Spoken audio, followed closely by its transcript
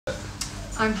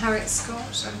I'm Harriet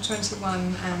Scott, I'm 21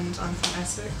 and I'm from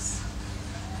Essex.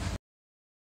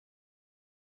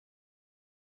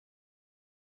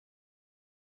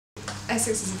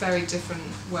 Essex is a very different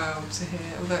world to here,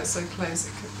 although it's so close,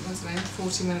 it could, I don't know,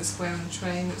 40 minutes away on the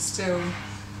train, it's still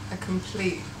a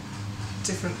complete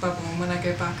different bubble, and when I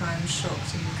go back I'm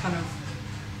shocked and kind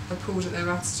of appalled at their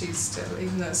attitudes still,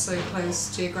 even though it's so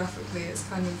close geographically. It's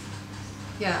kind of,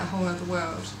 yeah, a whole other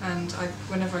world. And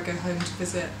whenever I go home to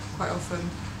visit, quite often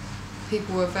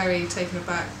people are very taken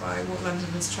aback by what London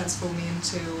has transformed me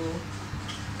into or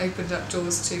opened up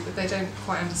doors to, but they don't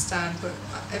quite understand. But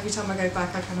every time I go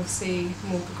back I kind of see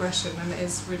more progression, and it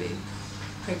is really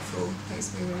hopeful,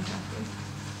 makes me really happy.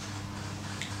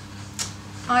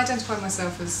 I identify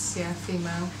myself as, yeah,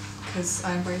 female, because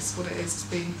I embrace what it is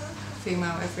to be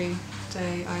female every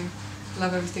day. I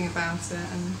love everything about it,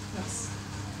 and that's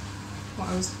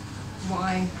what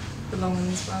I belong in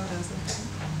this world as, I think.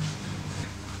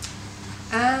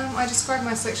 I describe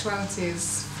my sexuality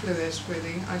as fluid,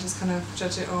 really. I just kind of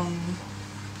judge it on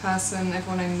person.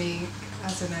 Everyone I meet, I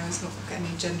don't know, it's not got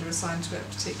any gender assigned to it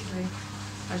particularly.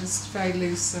 I'm just very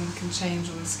loose and can change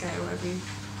on the scale every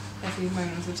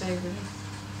moment of the day, really.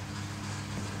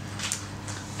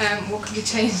 What can be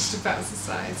changed about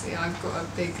society? I've got a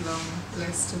big long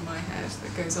list in my head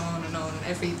that goes on, and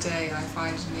every day I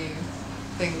find a new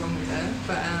thing wrong with it,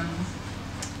 but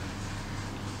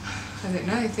I don't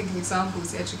know, think of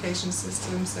examples. The education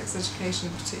system, sex education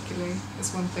in particular,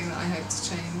 is one thing that I hope to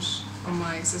change on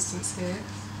my existence here.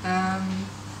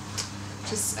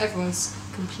 Just everyone's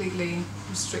completely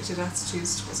restricted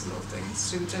attitudes towards a lot of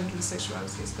things, to do with gender and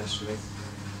sexuality especially,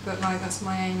 but that's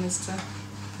my aim, is to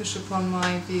push upon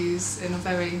my views in a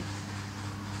very,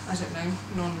 I don't know,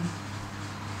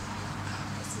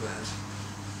 what's the word?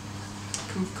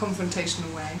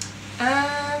 Confrontational way.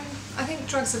 I think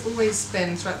drugs have always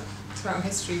been, throughout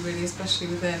history really, especially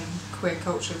within queer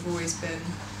culture, have always been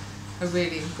a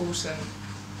really important,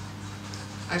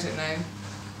 I don't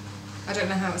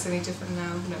know how it's any different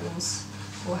now than it was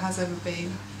or has ever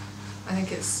been. I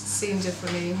think it's seen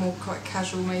differently, more quite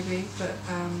casual maybe, but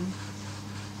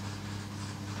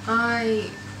I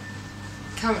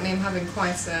currently am having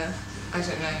quite a, I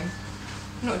don't know,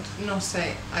 not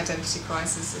a identity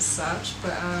crisis as such,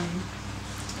 but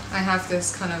I have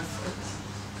this kind of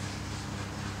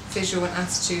visual and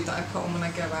attitude that I put on when I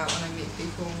go out, when I meet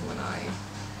people, when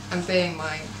I'm being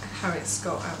my Harriet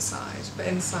Scott outside, but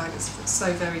inside it's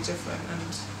so very different,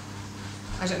 and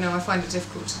I don't know, I find it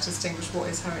difficult to distinguish what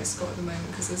is Harriet Scott at the moment,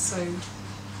 because there's so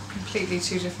completely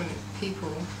two different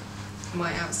people.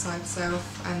 My outside self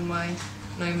and my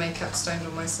no makeup stoned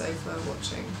on my sofa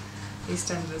watching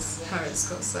EastEnders Harriet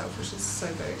Scott self, which is so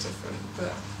very different.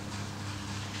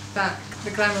 But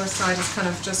the glamorous side is kind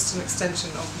of just an extension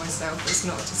of myself. It's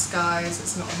not a disguise,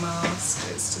 it's not a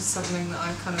mask, it's just something that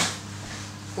I've kind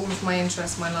of, all of my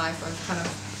interests, my life, I've kind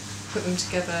of put them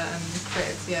together and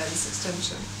created, yeah, this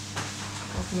extension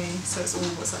of me. So it's all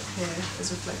what's up here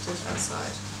is reflected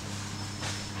outside.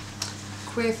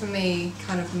 Queer for me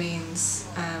kind of means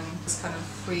this kind of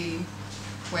free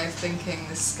way of thinking,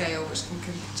 this scale which can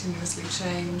continuously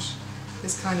change,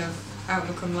 this kind of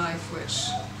outlook on life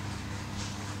which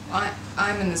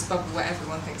I'm in this bubble where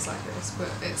everyone thinks like this,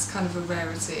 but it's kind of a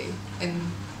rarity in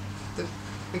the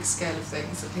big scale of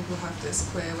things that people have this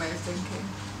queer way of thinking.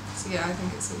 So yeah, I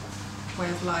think it's a way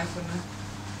of life and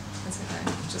I don't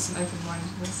know, just an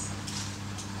open-mindedness.